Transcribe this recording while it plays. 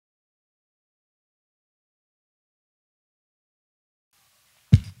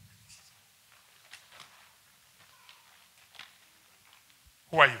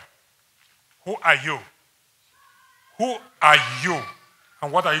Who are you? Who are you? Who are you?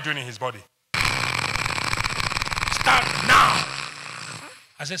 And what are you doing in his body? Stand now.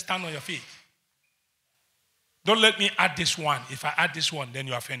 I said stand on your feet. Don't let me add this one. If I add this one, then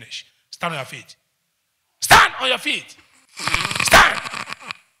you are finished. Stand on your feet. Stand on your feet. Stand.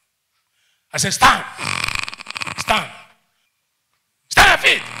 I said stand. Stand. Stand on your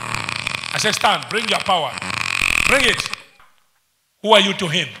feet. I said stand. Bring your power. Bring it. Who are you to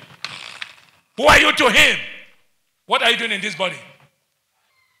him? Who are you to him? What are you doing in this body?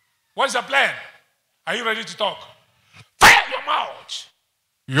 What's the plan? Are you ready to talk? Fire your mouth.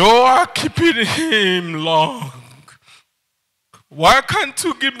 You are keeping him long. Why can't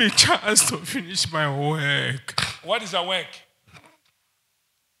you give me a chance to finish my work? What is the work?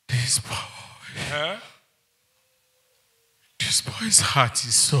 This boy. Huh? This boy's heart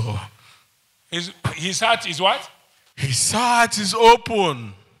is so. His heart is what? His heart is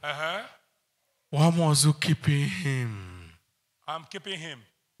open. Uh-huh. Why must you keeping him? I'm keeping him.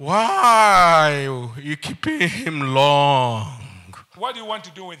 Why you keeping him long? What do you want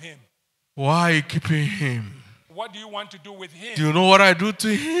to do with him? Why are you keeping him? What do you want to do with him? Do you know what I do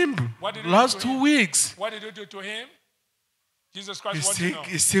to him? What did you Last do to 2 him? weeks. What did you do to him? Jesus Christ He's wants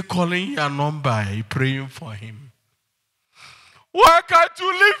to know. still calling your number. You're praying for him. Why can't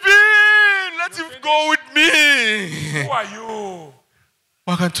you leave him? Let him go with me. Who are you?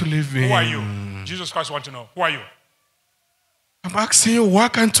 Why can't you leave him? Who are you? Jesus Christ wants to know. Who are you? I'm asking you, why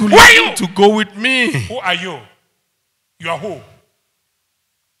can't you leave him to go with me? Who are you? You are who?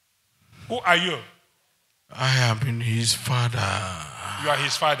 Who are you? I am his father. You are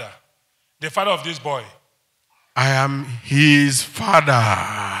his father. The father of this boy. I am his father.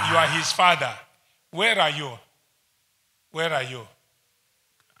 You are his father. Where are you? Where are you?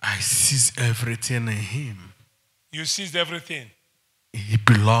 I seize everything in him. You seized everything. He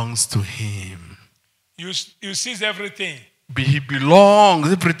belongs to him. You seized everything. He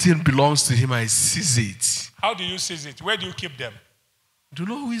belongs. Everything belongs to him. I seize it. How do you seize it? Where do you keep them? Do you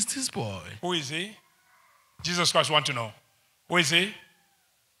know who is this boy? Who is he? Jesus Christ wants to know. Who is he?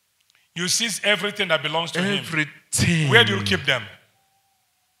 You seize everything that belongs to him. Everything. Where do you keep them?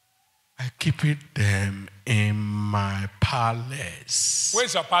 I keep them in my palace. Where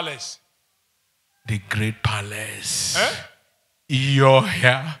is your palace? The great palace. Eh? Your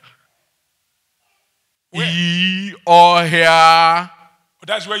hair. Where? Your hair.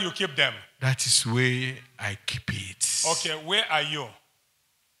 That's where you keep them. That is where I keep it. Okay, where are you?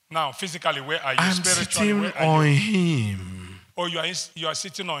 Now, physically, where are you? I'm Spiritually, sitting where are on you? him. Oh, you are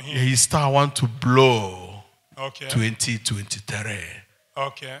sitting on him. He start want to blow. Okay. 2023.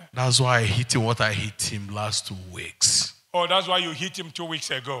 Okay. That's why I hit him what I hit him last 2 weeks. Oh, that's why you hit him 2 weeks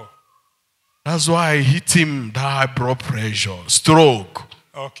ago. That's why I hit him that high blood pressure, stroke.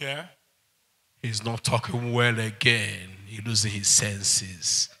 Okay. He's not talking well again. He's losing his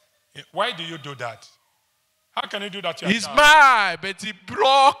senses. Why do you do that? How can you do that to He's yourself? mine, but he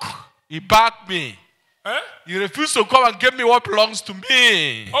broke. He backed me. Eh? He refused to come and give me what belongs to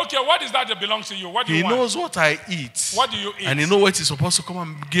me. Okay, what is that that belongs to you? What do He you want? knows what I eat. What do you eat? And he knows what he's supposed to come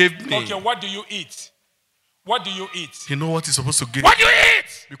and give me. Okay, what do you eat? What do you eat? He knows what he's supposed to give What do me. you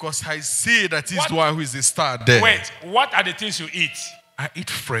eat? Because I see that he's What? the one who is the star there. Wait, what are the things you eat? I eat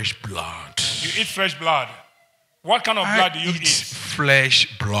fresh blood. You eat fresh blood. What kind of blood do you eat?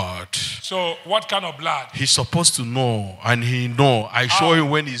 Flesh blood. So, what kind of blood? He's supposed to know, and he know. I show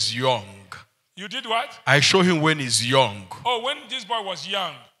him when he's young. You did what? I show him when he's young. Oh, when this boy was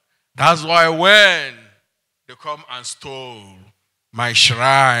young. That's why when they come and stole my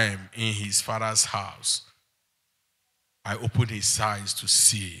shrine in his father's house, I open his eyes to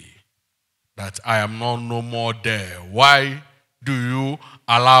see that I am no more there. Why do you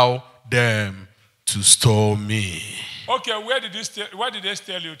allow them to steal me? Okay, where did they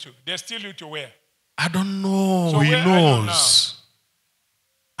steal you to? They steal you to where? I don't know. So He where are you knows.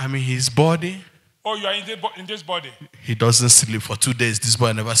 I'm in his body. Oh, you are in this body. He doesn't sleep for 2 days. This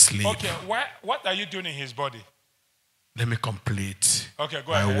boy never sleep. Okay, what are you doing in his body? Let me complete Okay,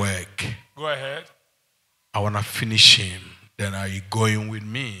 go my ahead. work. Go ahead. I want to finish him. Then are you going with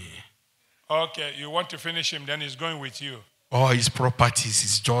me? Okay, you want to finish him, then he's going with you. All his properties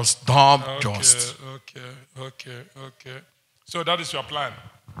is just dumb. Okay. So that is your plan.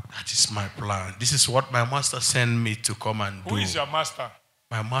 That is my plan. This is what my master sent me to come and do. Who is your master?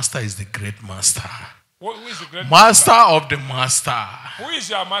 My master is the great master. Who is the great Master of the master. Who is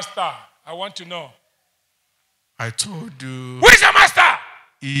your master? I want to know. I told you. Who is your master?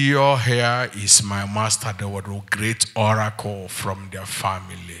 Your hair is my master. They were a great oracle from their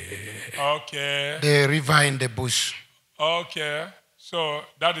family. Okay. The river in the bush. Okay. So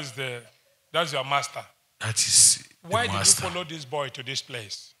that's your master. That is Why the did master. you follow this boy to this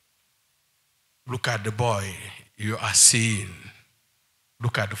place? Look at the boy you are seeing.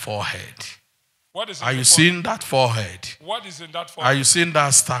 Look at the forehead. What is in Are the you forehead? seeing that forehead? What is in that Are forehead? you seeing that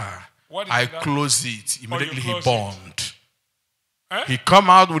star? What is I in that? close it. Immediately he close it. burned. Eh? He come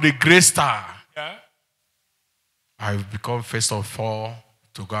out with a gray star. Yeah? I've become first of all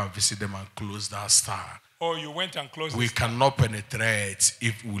to go and visit them and close that star. Oh, you went and closed We it. cannot penetrate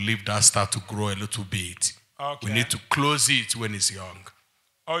if we leave that star to grow a little bit. Okay. We need to close it when it's young.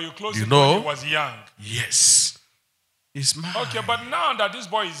 Oh, you closed You it know? when he was young. Yes. It's mine. Okay, but now that this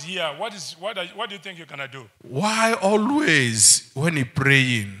boy is here, what do you think you're gonna do? Why always when he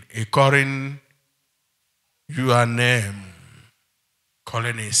praying, he calling your name,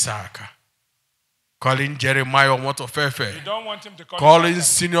 calling Isaac, calling Jeremiah You Motofefe, don't want him to call calling Isaac.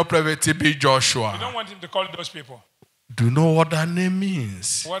 Senior Private TB You don't Joshua. want him to call those people. Do you know what that name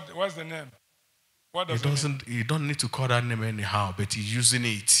means? What's the name? What He does it mean? doesn't. He don't need to call that name anyhow, but he's using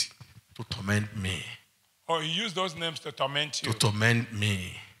it to torment me. Oh, he used those names to torment you. To torment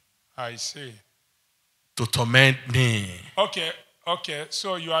me. I see. To torment me. Okay.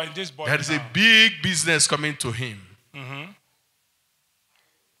 So you are in this body There is a now. big business coming to him.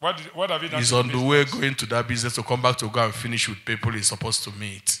 What have you done? He's to on the way business? going to that business to come back to go and finish with people he's supposed to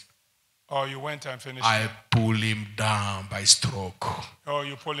meet. Oh, you went and finished. I him. pull him down by stroke. Oh,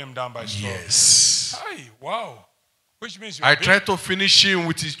 you pull him down by stroke. Yes. Hey, wow. Which means you I are big. try to finish him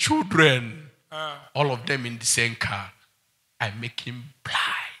with his children. Uh, All of them in the same car. I make him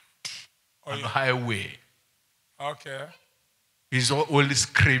blind oh, on you- the highway. okay. He's always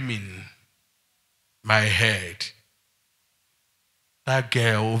screaming. My head. That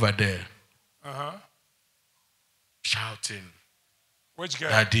girl over there Uh-huh. shouting. Which girl?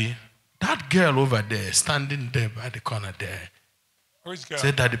 Daddy. That girl over there standing there by the corner there. Which girl?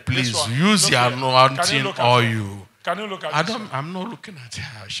 Say, Daddy, This please one. use Look your here. Can you anointing look at oil. Can you look at I this don't. one? I'm not looking at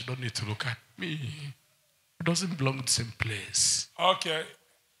her. She don't need to look at me. It doesn't belong to the same place. Okay.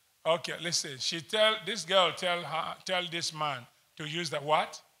 Listen. This girl tell this man to use the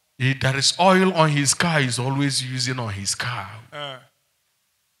what? There is oil on his car. He's always using on his car.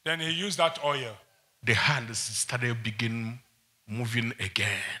 Then he used that oil. The hand started begin moving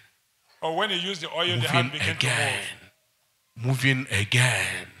again. Or when he used the oil, the hand Moving began to again. move. Moving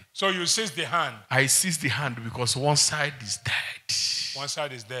again. So you seize the hand. I seize the hand because one side is dead. One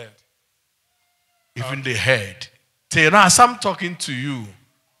side is dead. Even the head. Say, now as I'm talking to you,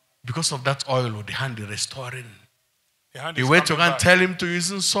 because of that oil, the hand is restoring. The hand He is went to coming go and back. tell him to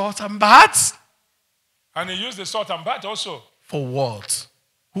use salt and bath. And he used the salt and bath also. For what?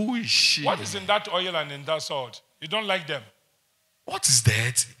 Who is she? What is in that oil and in that salt? You don't like them. What is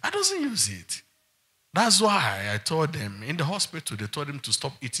that? I doesn't use it. That's why I told them in the hospital, they told him to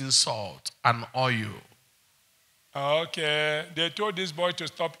stop eating salt and oil. Okay. They told this boy to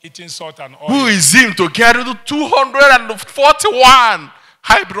stop eating salt and oil. Who is him to carry the 241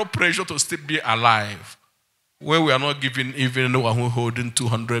 high blood pressure to still be alive? Where we are not giving even anyone who holding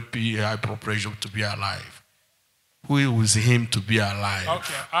 200 high blood pressure to be alive. Who is him to be alive?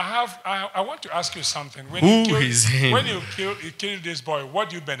 Okay. I want to ask you something. When Who is him? When you kill this boy, what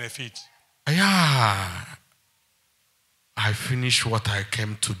do you benefit? Yeah. I finished what I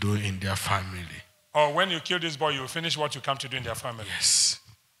came to do in their family. Or when you kill this boy, you finish what you come to do in their family. Yes.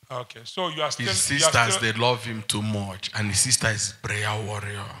 Okay. So you are still. His you are sisters, still- they love him too much. And his sister is a prayer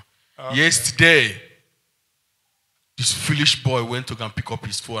warrior. Okay. Yesterday, this foolish boy went to go and pick up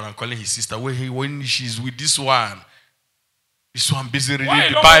his phone and calling his sister. When she's with this one busy reading Why you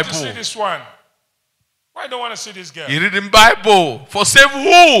the don't want to see Bible. this one? Why don't want to see this girl? He reading Bible. For save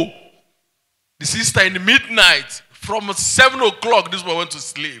who? The sister in the midnight. From 7 o'clock, this boy went to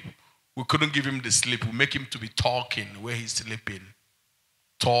sleep. We couldn't give him the sleep. We make him to be talking where he's sleeping.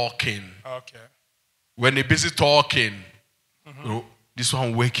 Talking. Okay. When they're busy talking, this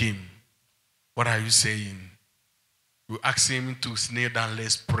one wake him. What are you saying? We asked him to kneel down,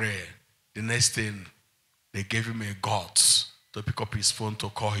 let's pray. The next thing, they gave him a guts to pick up his phone to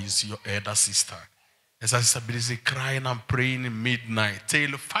call his elder sister. His sister busy crying and praying in midnight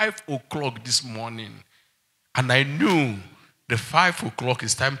till 5 o'clock this morning. And I knew the 5 o'clock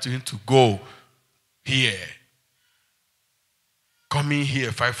is time to him to go here. Coming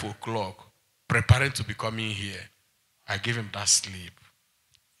here 5 o'clock, preparing to be coming here. I gave him that sleep.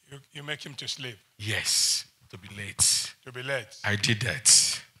 You make him to sleep, Yes, to be late. to be late. I did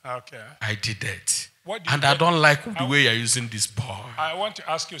that. Okay. I did that. What do you And I get- don't like the way you're using this boy. I want to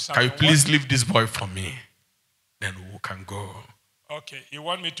ask you Can something. you please leave this boy for me? Then we can go. Okay. You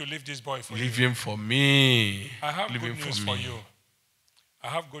want me to leave this boy for Leave you? him for me. I have Leave good him news for you. I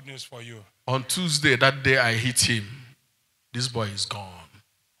have good news for you. On Tuesday, that day I hit him. This boy is gone.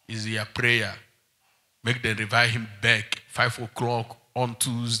 Is here prayer. Make them revive him back 5 o'clock on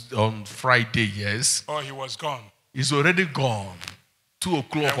Tuesday, on Friday, yes. Oh, he was gone. He's already gone. 2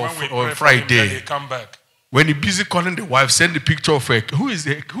 o'clock on Friday. He come back. When he busy calling the wife, send the picture of her. Who is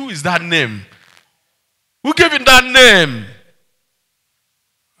that name? Who gave him that name?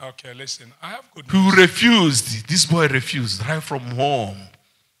 Okay, listen. I have good news. Who refused? This boy refused right from home.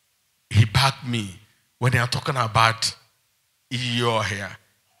 He backed me. When they are talking about Eeyore here,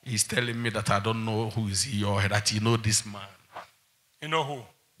 he's telling me that I don't know who is Eeyore, that you know this man. You know who?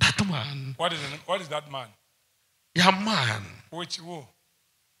 That man. What is that man? Yeah, man. Which who?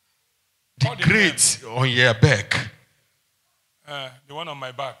 The great on your back. The one on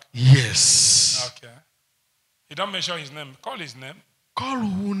my back. Yes. Okay. He don't mention his name. Call his name. Call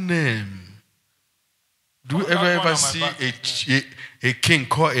who name? Do you ever see a king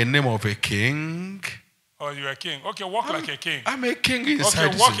call a name of a king? Oh, you're a king. Okay, walk like a king. I'm a king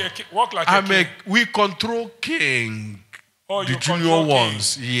inside. Okay, walk like a king. We control king. Oh, the you junior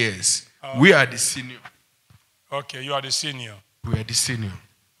ones, king. Yes. We are the senior. Okay, you are the senior. We are the senior.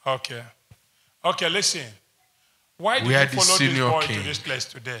 Okay. Okay, listen. Why did you follow this boy to this place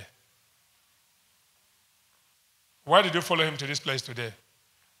today? Why did you follow him to this place today?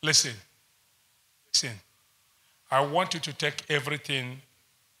 Listen. I want you to take everything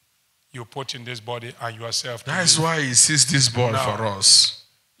you put in this body and yourself. That's why he sees this boy for us.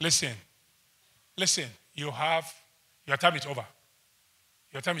 Listen. Your time is over.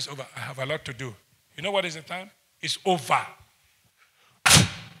 Your time is over. I have a lot to do. You know what is the time? It's over. Time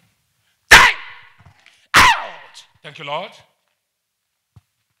out. Thank you, Lord.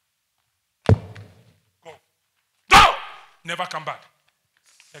 Go. Never come back.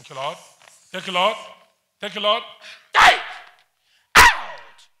 Thank you, Lord. Thank you, Lord. Thank you, Lord. Time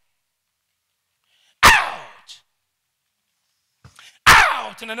out.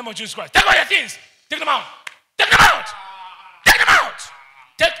 Out in the name of Jesus Christ. Take all your things. Take them out. Take them out. Take them out.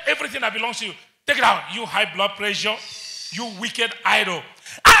 Take everything that belongs to you. Take it out. You high blood pressure. You wicked idol.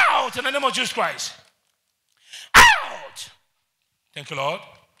 Out in the name of Jesus Christ. Out. Thank you, Lord.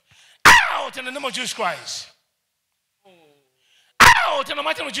 Out in the name of Jesus Christ. Out in the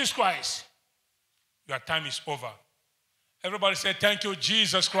mighty name of Jesus Christ. Your time is over. Everybody say, thank you,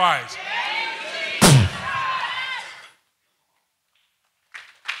 Jesus Christ.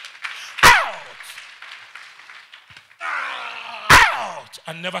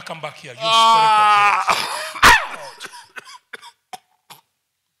 And never come back here. You spirit of death. Out.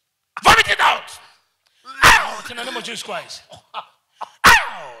 Vomit it out. Out in the name of Jesus Christ.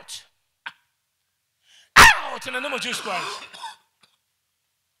 Out. Out in the name of Jesus Christ.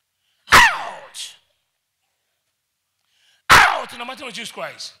 Out. Out in the mighty name of Jesus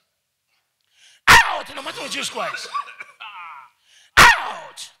Christ. Out in the mighty name of Jesus Christ.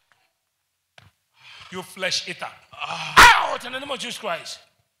 Out. You flesh eater. Out in the name of Jesus Christ.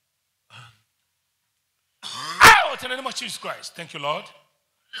 Out in the name of Jesus Christ. Thank you, Lord.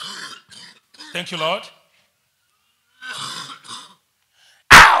 Thank you, Lord.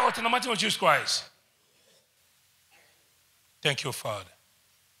 Out in the mighty name of Jesus Christ. Thank you, Father.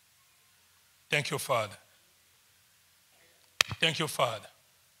 Thank you, Father. Thank you, Father.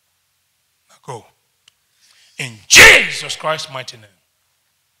 Now go. In Jesus Christ's mighty name.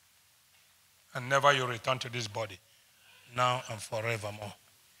 And never you return to this body. Now and forevermore.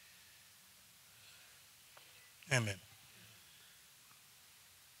 Amen.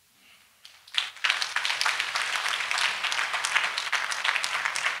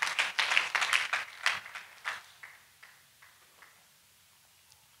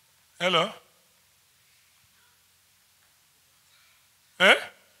 Hello? Eh?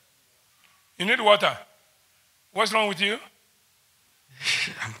 You need water? What's wrong with you?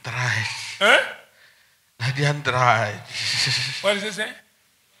 I'm dry. Eh? I'm dry. What does it say?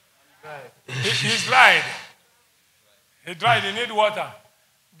 He's dried. He dried. He need water.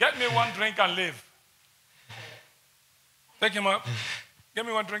 Get me one drink and leave. Take him up. Get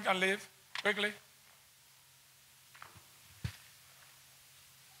me one drink and leave. Quickly.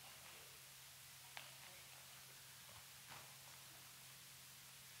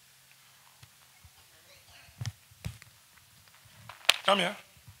 Come here.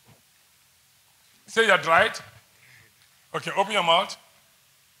 Say you're dried. Okay, open your mouth.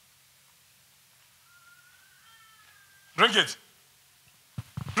 Drink it.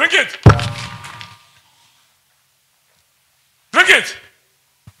 Drink it. Drink it.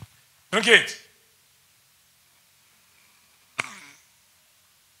 Drink it.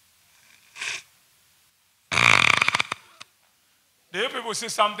 Do you people see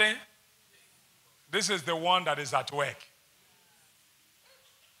something? This is the one that is at work.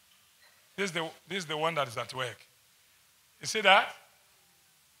 This is the one that is at work. You see that?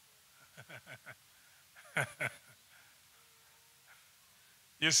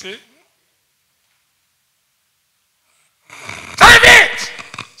 You see? Stand it!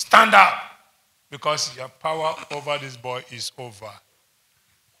 Stand up. Because your power over this boy is over.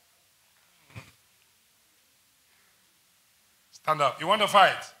 Stand up. You want to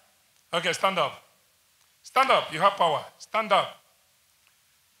fight? Okay, stand up. Stand up. You have power. Stand up.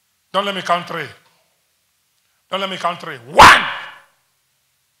 Don't let me count three. Don't let me count three. 1,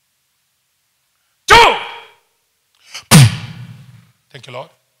 2. Thank you, Lord.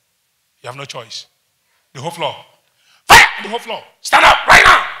 You have no choice. The whole floor. Fire! The whole floor. Stand up right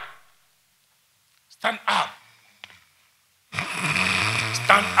now. Stand up.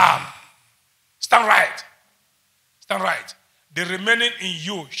 Stand up. Stand right. Stand right. The remaining in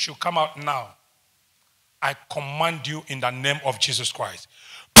you should come out now. I command you in the name of Jesus Christ.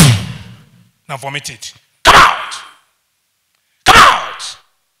 Now vomit it. Come out. Come out.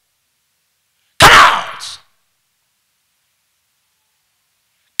 Come out.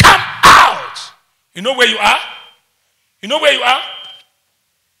 Come out. You know where you are? You know where you are?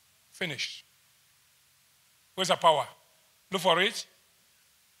 Finish. Where's the power? Look for it.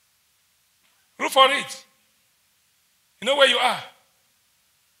 Look for it. You know where you are?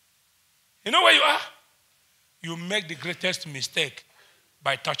 You know where you are? You make the greatest mistake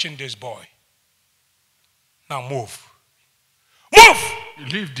by touching this boy. Now move.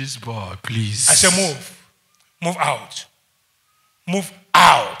 Move! Leave this boy, please. I say move. Move out. Move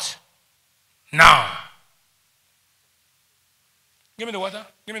out. Now. Give me the water.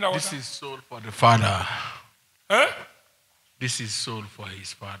 Give me the water. This is soul for the father. Huh? This is soul for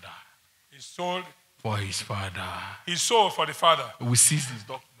his father. His soul. For his father. His soul for the father. We seize his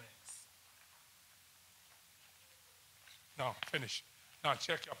documents. Now, finish. Now,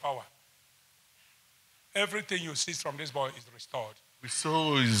 check your power. Everything you seize from this boy is restored. We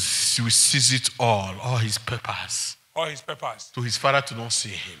seize it all his papers. All his papers. To his father to not see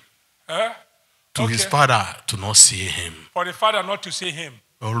him. Huh? To his father to not see him. For the father not to see him.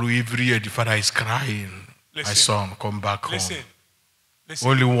 Every year the father is crying. Listen. My son, come back home. Listen.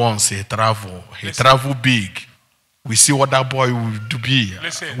 Only once he travel. He travel big. We see what that boy will do be.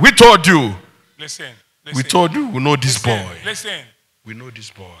 Listen. We told you. Listen. We told you we know this boy. Listen. We know this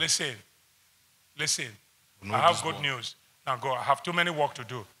boy. Listen. I have good news. Now go. I have too many work to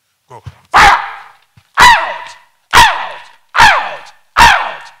do. Go. Fire! Out! Out! Out!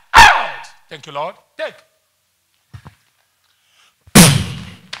 Out! Out! Thank you, Lord. Take.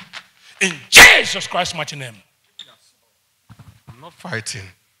 In Jesus Christ's mighty name. I'm not fighting.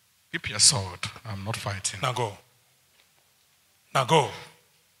 Keep your sword. I'm not fighting. Now go. Now go.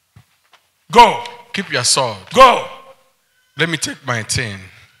 Go. Keep your sword. Go. Let me take my thing.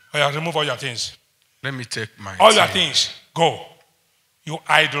 Oh, yeah, remove all your things. Let me take my all your things. Go. You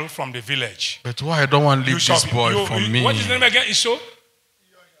idol from the village. But why I don't want to leave this boy for me? What is his name again? Iso?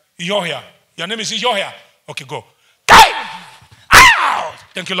 Yohia. Your name is Yohia. Okay, go. Out!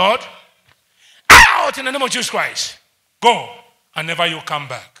 Thank you, Lord. Out in the name of Jesus Christ. Go. And never you come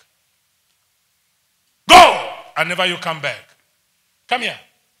back. Go. And never you come back. Come here.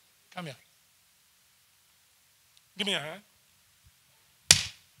 Come here. Give me a hand.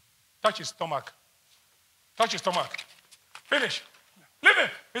 Touch his stomach. Touch his stomach. Finish. Leave him.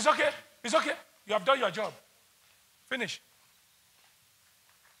 It's okay. It's okay. You have done your job. Finish.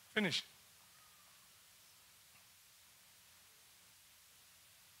 Finish.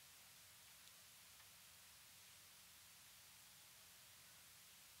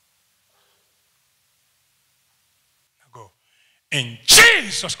 Now go. In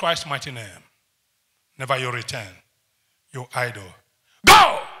Jesus Christ's mighty name, never you return. You idol.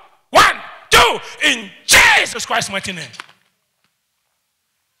 Go! 1, 2, in Jesus Christ's mighty name.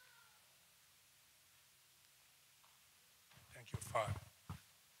 Thank you, Father.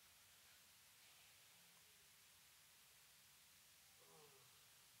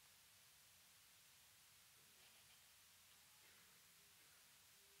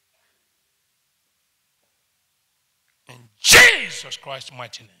 In Jesus Christ's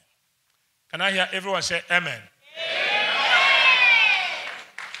mighty name. Can I hear everyone say amen?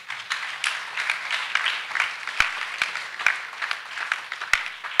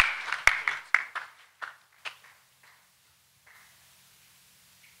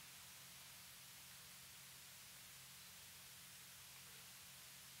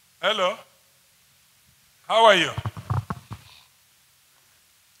 Hello. How are you?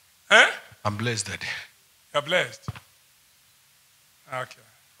 I'm blessed, Daddy. You're blessed. Okay.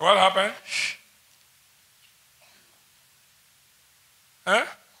 What happened? Huh?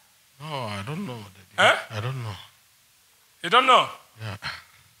 No, I don't know. Huh? I don't know. You don't know? Yeah.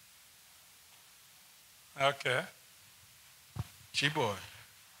 Okay. Chiboy.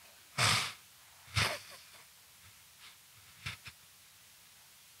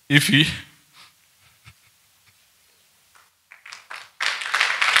 Ify.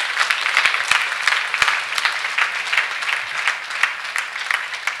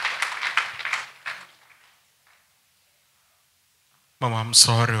 Mama, I'm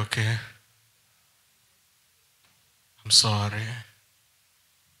sorry, okay? I'm sorry.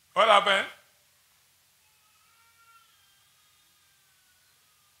 What happened?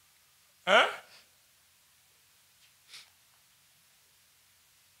 Huh?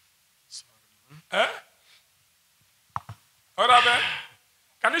 Huh? What happened?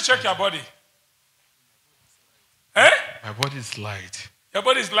 Can you check your body? Eh? My body is light. Your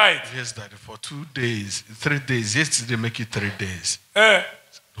body is light. Yes, Daddy. For 2 days, 3 days. Yesterday, make it 3 days. Eh?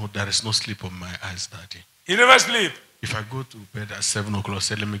 No, there is no sleep on my eyes, Daddy. You never sleep. If I go to bed at 7 o'clock,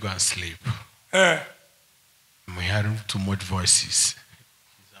 say, let me go and sleep. Eh? I'm hearing too much voices.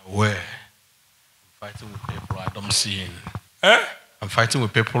 He's aware. I'm fighting with people I don't see. Eh? I'm fighting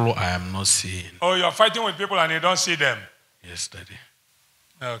with people I am not seeing. Oh, you're fighting with people and you don't see them. Yes, Daddy.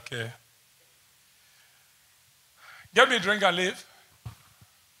 Okay. Get me a drink and leave.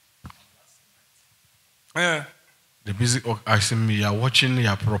 Yeah. The busy asking me, you're watching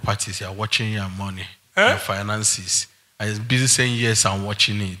your properties, you're watching your money, your finances. I was busy saying, yes, I'm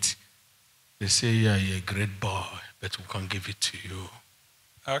watching it. They say, yeah, you're a great boy, but we can't give it to you.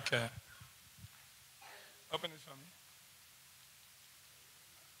 Okay. Open it for me.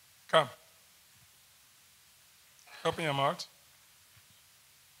 Come. Open your mouth.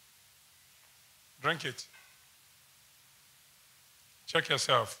 Drink it. Check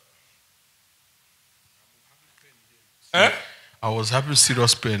yourself. Eh? I was having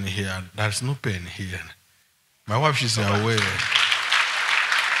serious pain here. There's no pain here. My wife, she's aware.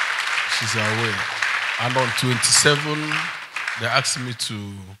 She's aware. And on 27, they asked me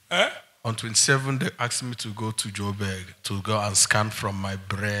to. Eh? On 27, they asked me to go to Joburg to go and scan from my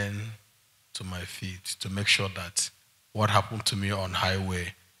brain to my feet to make sure that what happened to me on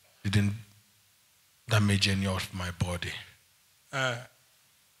highway didn't damage any of my body.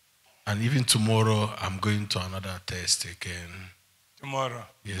 And even tomorrow, I'm going to another test again. Tomorrow?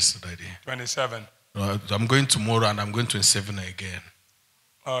 Yes, Daddy. 27. I'm going tomorrow and I'm going 27 again.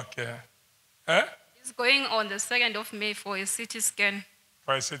 Okay. Eh? It's going on the 2nd of May for a CT scan.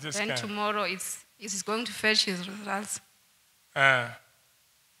 For a CT scan. Then tomorrow it's going to fetch his results.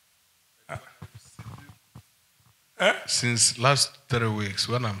 Since last 3 weeks,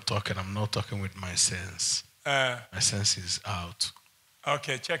 when I'm talking, I'm not talking with my sense. My sense is out.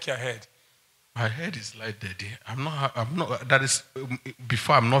 Okay, check your head. My head is light, Daddy. I'm not, that is,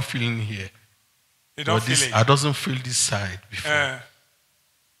 before I'm not feeling here. You don't feel it? I doesn't feel this side before.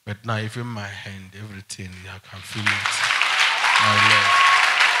 But now even my hand, everything, I can feel it. My leg.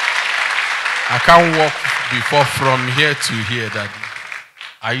 I can't walk before from here to here, Daddy.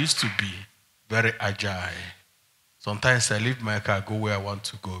 I used to be very agile. Sometimes I leave my car, go where I want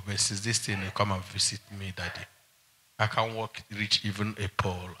to go. But since this thing, they come and visit me, Daddy. I can't walk, reach even a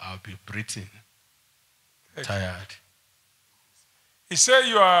pole. I'll be breathing. Tired. He said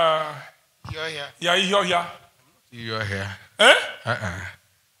you are... You're here. Yeah, you're here. You're here. Eh?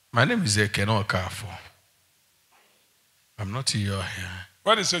 My name is Ekeno Okafo. I'm not you're here.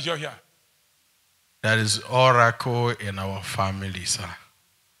 What is your here? That is oracle in our family, sir.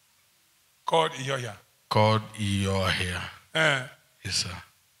 Called Iyoya. Called Iyoya. Eh? Yes, sir.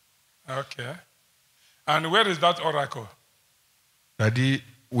 Okay. And where is that oracle? Daddy,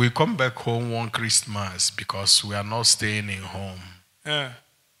 we come back home one Christmas because we are not staying in home.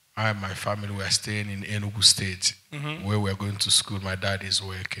 I and my family were staying in Enugu State, where we are going to school. My dad is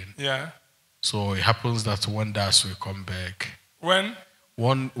working. Yeah. So it happens that one day we come back. When?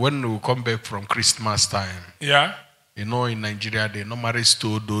 When we come back from Christmas time. Yeah. You know, in Nigeria, they normally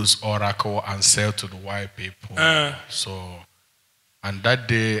store those oracle and sell to the white people. And that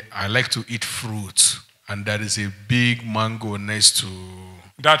day, I like to eat fruit. And there is a big mango next to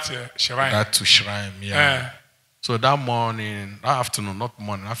that shrine. That to shrine, yeah. So that morning, afternoon, not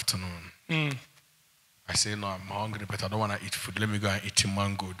morning, afternoon, I say, no, I'm hungry, but I don't want to eat food. Let me go and eat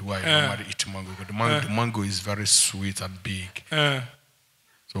mango. Do I normally eat mango? But the mango is very sweet and big.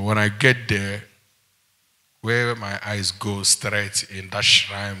 So when I get there, where my eyes go straight in that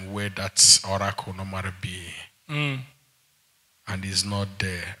shrine where that oracle normally be, and it's not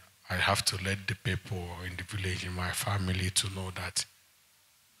there, I have to let the people in the village, in my family, to know that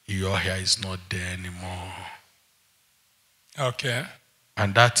your hair is not there anymore. Okay.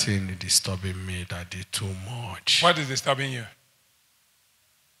 And that thing is disturbing me, that is too much. What is disturbing you?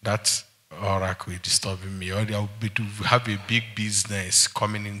 That oracle is disturbing me. Or I'll be to have a big business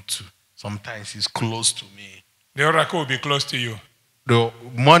coming into. Sometimes it's close to me. The oracle will be close to you. The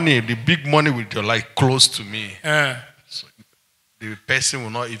money, the big money will be like close to me. So the person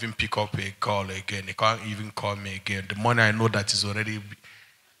will not even pick up a call again. They can't even call me again. The money I know that is already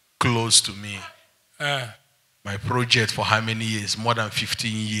close to me. My project for how many years? More than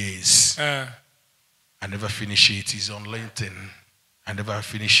 15 years. I never finish it. It's on LinkedIn. I never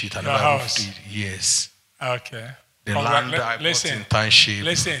finish it. I never moved it. Yes. Okay. The land I bought in township.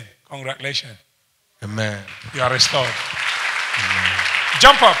 Listen. Congratulations. Amen. You are restored. Amen.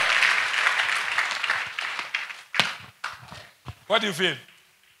 Jump up. What do you feel?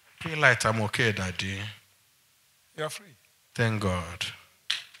 I feel like I'm okay, Daddy. You're free. Thank God.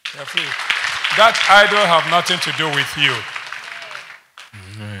 You're free. That idol have nothing to do with you.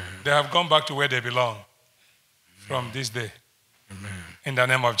 Amen. They have gone back to where they belong from this day. Amen. In the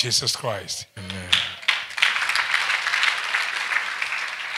name of Jesus Christ. Amen.